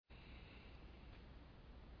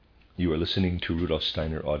You are listening to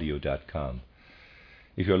rudolfsteineraudio.com.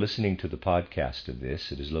 If you are listening to the podcast of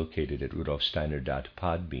this, it is located at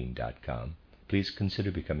rudolfsteiner.podbean.com. Please consider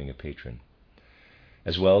becoming a patron.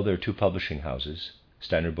 As well, there are two publishing houses,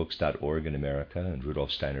 steinerbooks.org in America and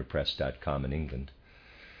rudolfsteinerpress.com in England,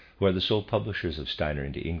 who are the sole publishers of Steiner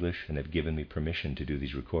into English and have given me permission to do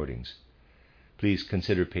these recordings. Please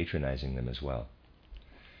consider patronizing them as well.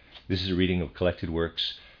 This is a reading of Collected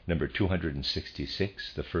Works number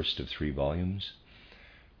 266, the first of 3 volumes,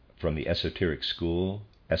 from the Esoteric School,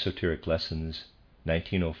 Esoteric Lessons,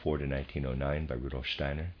 1904 to 1909 by Rudolf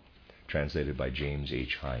Steiner, translated by James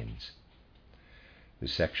H. Hines.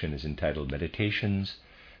 This section is entitled Meditations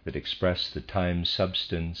that Express the Time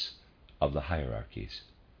Substance of the Hierarchies.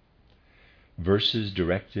 Verses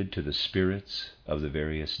directed to the spirits of the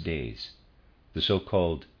various days, the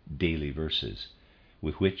so-called daily verses,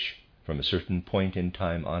 with which, from a certain point in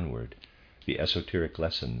time onward, the esoteric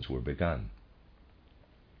lessons were begun.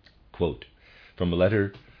 Quote, from a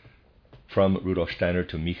letter from Rudolf Steiner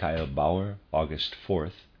to Michael Bauer, August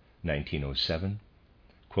 4th, 1907,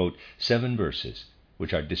 quote, 7 verses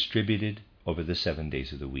which are distributed over the 7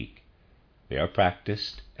 days of the week. They are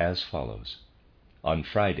practiced as follows. On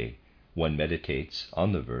Friday, one meditates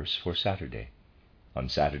on the verse for Saturday. On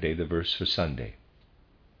Saturday, the verse for Sunday,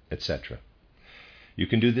 etc. You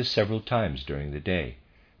can do this several times during the day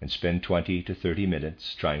and spend 20 to 30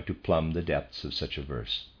 minutes trying to plumb the depths of such a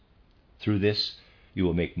verse. Through this, you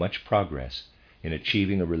will make much progress in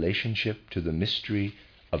achieving a relationship to the mystery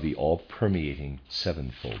of the all-permeating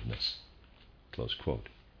sevenfoldness. Close quote.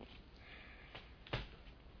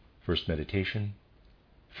 First meditation,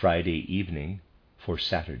 Friday evening for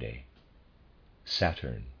Saturday.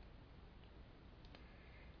 Saturn.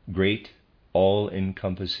 Great,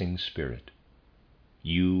 all-encompassing Spirit,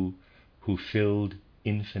 you who filled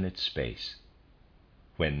infinite space,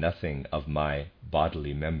 when nothing of my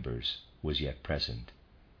bodily members was yet present,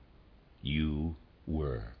 you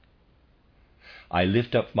were. I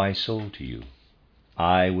lift up my soul to you.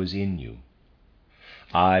 I was in you.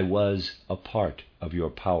 I was a part of your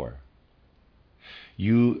power.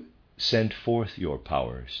 You sent forth your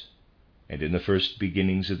powers, and in the first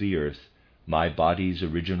beginnings of the earth, my body's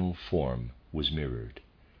original form was mirrored.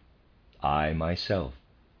 I myself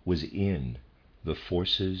was in the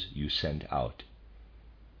forces you sent out.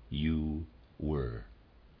 You were.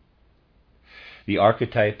 The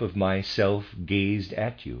archetype of myself gazed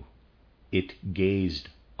at you. It gazed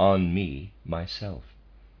on me, myself.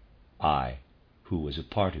 I, who was a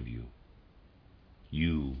part of you.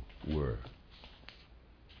 You were.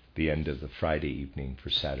 The end of the Friday evening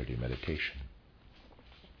for Saturday meditation.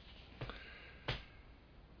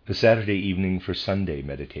 The Saturday evening for Sunday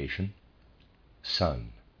meditation.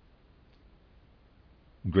 Sun.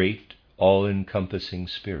 Great, all-encompassing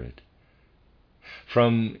Spirit,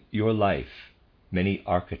 from your life many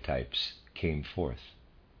archetypes came forth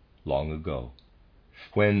long ago,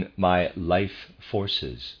 when my life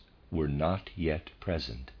forces were not yet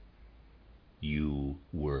present. You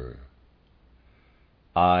were.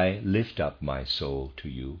 I lift up my soul to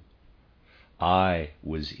you. I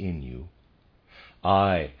was in you.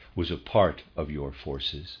 I was a part of your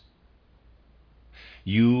forces.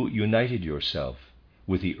 You united yourself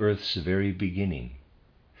with the earth's very beginning,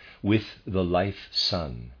 with the life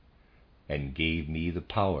sun, and gave me the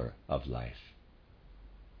power of life.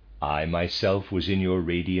 I myself was in your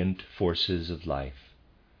radiant forces of life.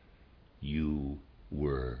 You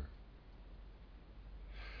were.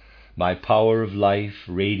 My power of life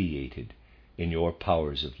radiated in your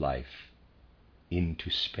powers of life into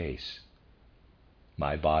space.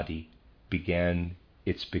 My body began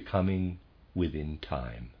its becoming within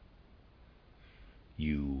time.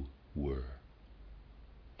 You were.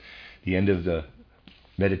 The end of the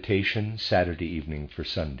meditation, Saturday evening for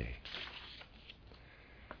Sunday.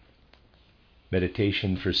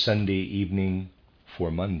 Meditation for Sunday evening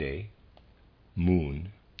for Monday,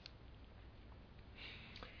 Moon.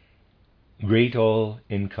 Great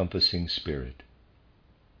all-encompassing Spirit,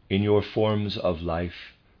 in your forms of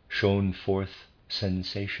life shone forth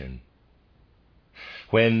sensation.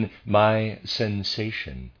 When my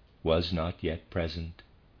sensation was not yet present,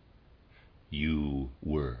 you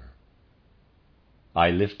were.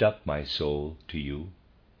 I lift up my soul to you.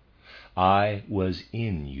 I was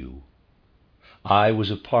in you. I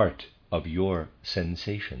was a part of your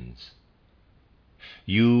sensations.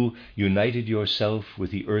 You united yourself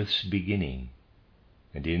with the earth's beginning,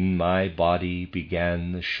 and in my body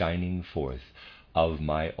began the shining forth of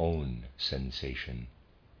my own sensation.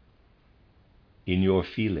 In your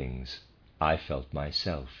feelings I felt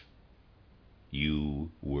myself.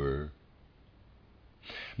 You were.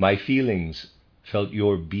 My feelings felt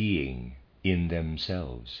your being in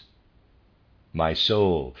themselves. My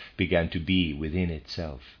soul began to be within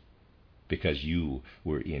itself, because you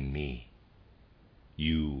were in me.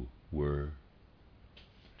 You were.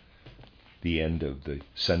 The end of the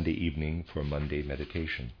Sunday evening for Monday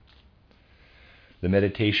meditation. The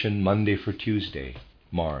meditation Monday for Tuesday,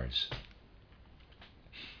 Mars.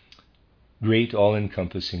 Great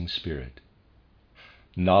all-encompassing Spirit,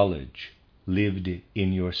 knowledge lived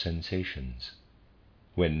in your sensations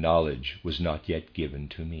when knowledge was not yet given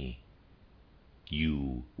to me.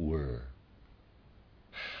 You were.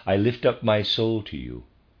 I lift up my soul to you.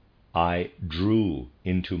 I drew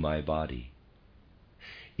into my body.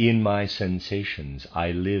 In my sensations I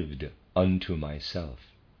lived unto myself.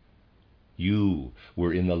 You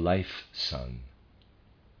were in the life sun.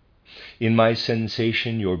 In my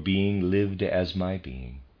sensation your being lived as my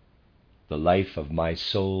being. The life of my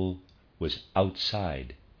soul was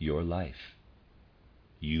outside your life.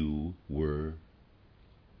 You were.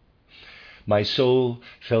 My soul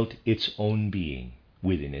felt its own being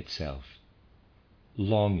within itself.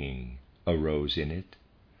 Longing arose in it,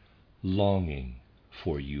 longing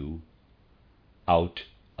for you, out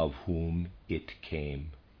of whom it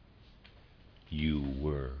came. You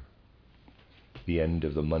were. The end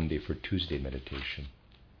of the Monday for Tuesday meditation.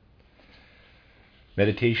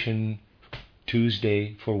 Meditation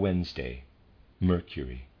Tuesday for Wednesday,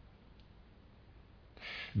 Mercury.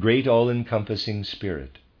 Great all-encompassing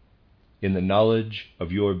Spirit, in the knowledge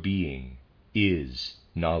of your being is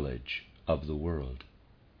knowledge of the world,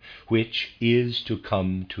 which is to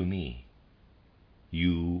come to me.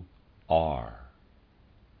 You are.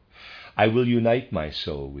 I will unite my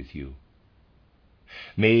soul with you.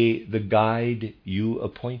 May the guide you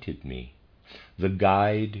appointed me, the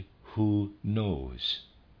guide who knows,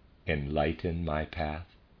 enlighten my path.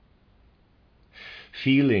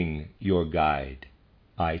 Feeling your guide,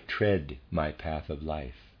 I tread my path of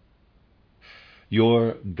life.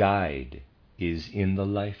 Your guide is in the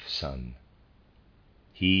life sun.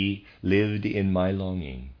 He lived in my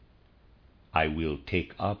longing. I will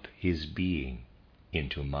take up his being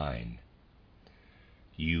into mine.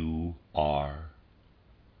 You are.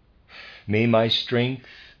 May my strength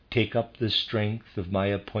take up the strength of my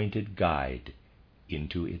appointed guide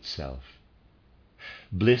into itself.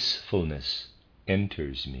 Blissfulness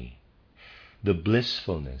enters me, the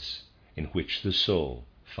blissfulness in which the soul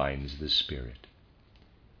finds the Spirit.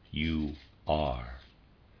 You are.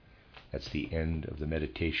 That's the end of the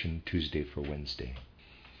meditation Tuesday for Wednesday.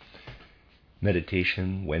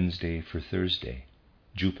 Meditation Wednesday for Thursday,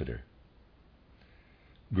 Jupiter.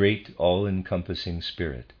 Great all-encompassing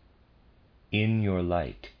Spirit, in your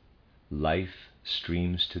light, life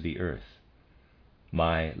streams to the earth.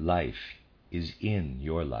 My life is in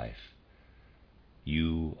your life.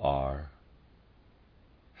 You are.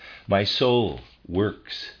 My soul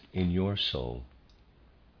works in your soul.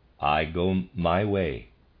 I go my way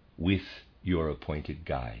with your appointed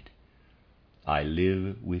guide. I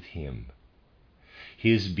live with him.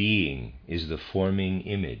 His being is the forming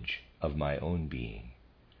image of my own being.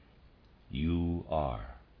 You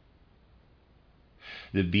are.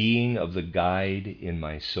 The being of the guide in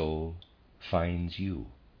my soul finds you,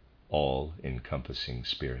 all-encompassing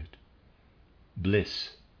Spirit.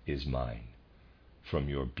 Bliss is mine from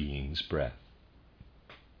your being's breath.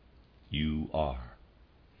 You are.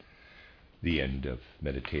 The end of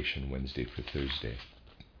Meditation Wednesday for Thursday.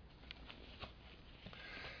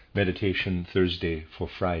 Meditation Thursday for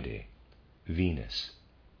Friday, Venus.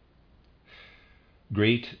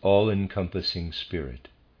 Great all-encompassing Spirit,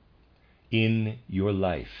 in your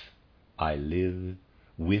life I live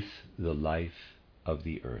with the life of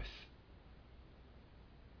the earth.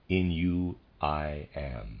 In you I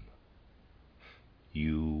am.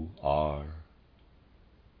 You are.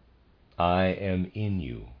 I am in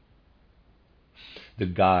you. The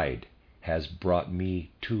guide has brought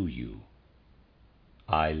me to you.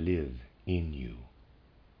 I live in you.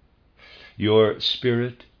 Your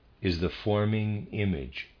Spirit is the forming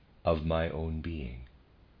image of my own being.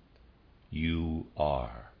 You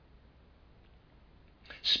are.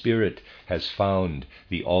 Spirit has found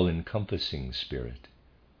the all-encompassing Spirit.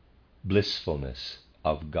 Blissfulness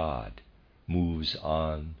of God moves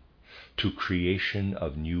on to creation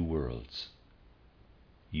of new worlds.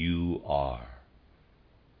 You are.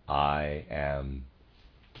 I am.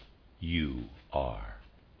 You are.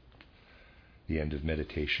 The end of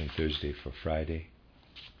Meditation Thursday for Friday.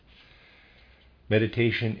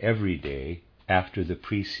 Meditation every day after the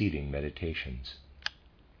preceding meditations.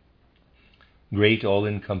 Great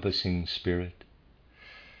all-encompassing Spirit,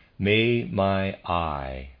 may my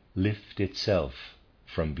eye lift itself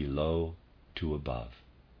from below to above.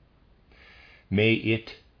 May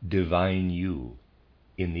it divine you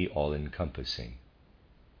in the all-encompassing.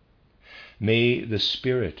 May the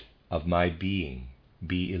spirit of my being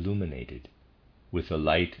be illuminated with the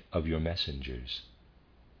light of your messengers.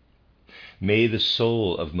 May the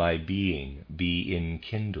soul of my being be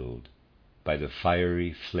enkindled by the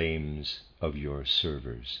fiery flames of your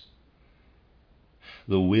servers.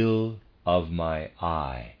 The will of my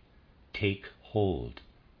eye take hold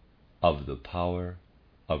of the power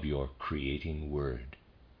of your creating word.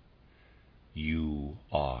 You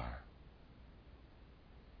are.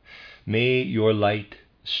 May your light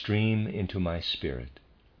stream into my spirit.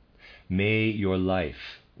 May your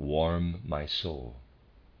life warm my soul.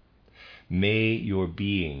 May your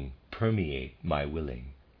being permeate my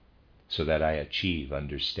willing, so that I achieve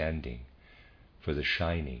understanding for the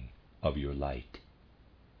shining of your light,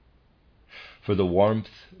 for the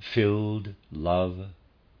warmth-filled love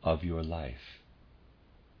of your life,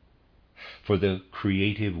 for the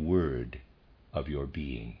creative word of your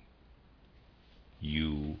being.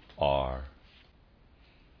 You are.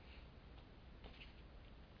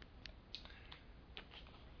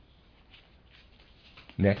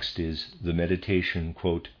 Next is the meditation,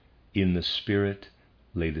 quote, "In the spirit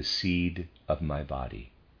lay the seed of my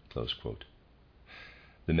body," close quote.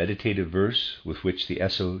 The meditative verse with which the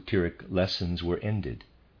esoteric lessons were ended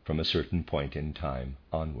from a certain point in time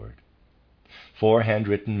onward. 4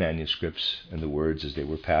 handwritten manuscripts, and the words as they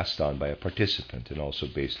were passed on by a participant and also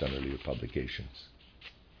based on earlier publications.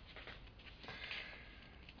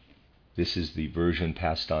 This is the version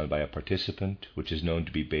passed on by a participant, which is known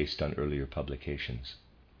to be based on earlier publications.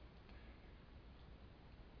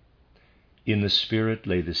 In the spirit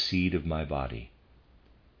lay the seed of my body,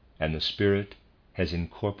 and the spirit has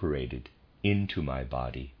incorporated into my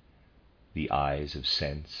body the eyes of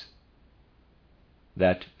sense,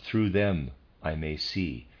 that through them I may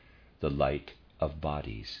see the light of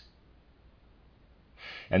bodies.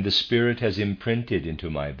 And the spirit has imprinted into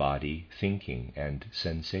my body thinking and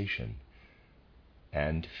sensation,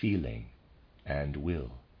 and feeling and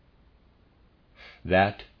will,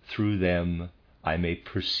 that through them I may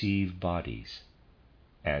perceive bodies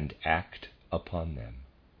and act upon them.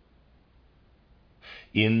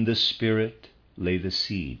 In the spirit lay the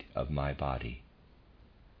seed of my body.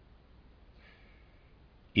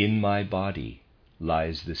 In my body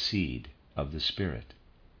lies the seed of the spirit,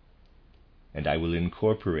 and I will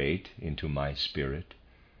incorporate into my spirit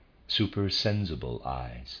supersensible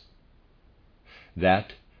eyes,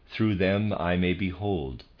 that through them I may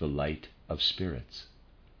behold the light of spirits.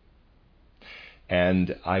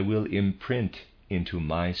 And I will imprint into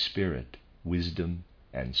my spirit wisdom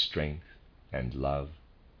and strength and love,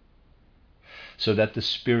 so that the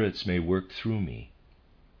spirits may work through me,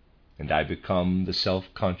 and I become the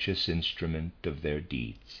self-conscious instrument of their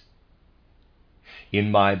deeds.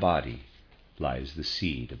 In my body lies the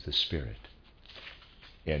seed of the spirit.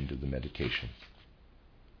 End of the meditation.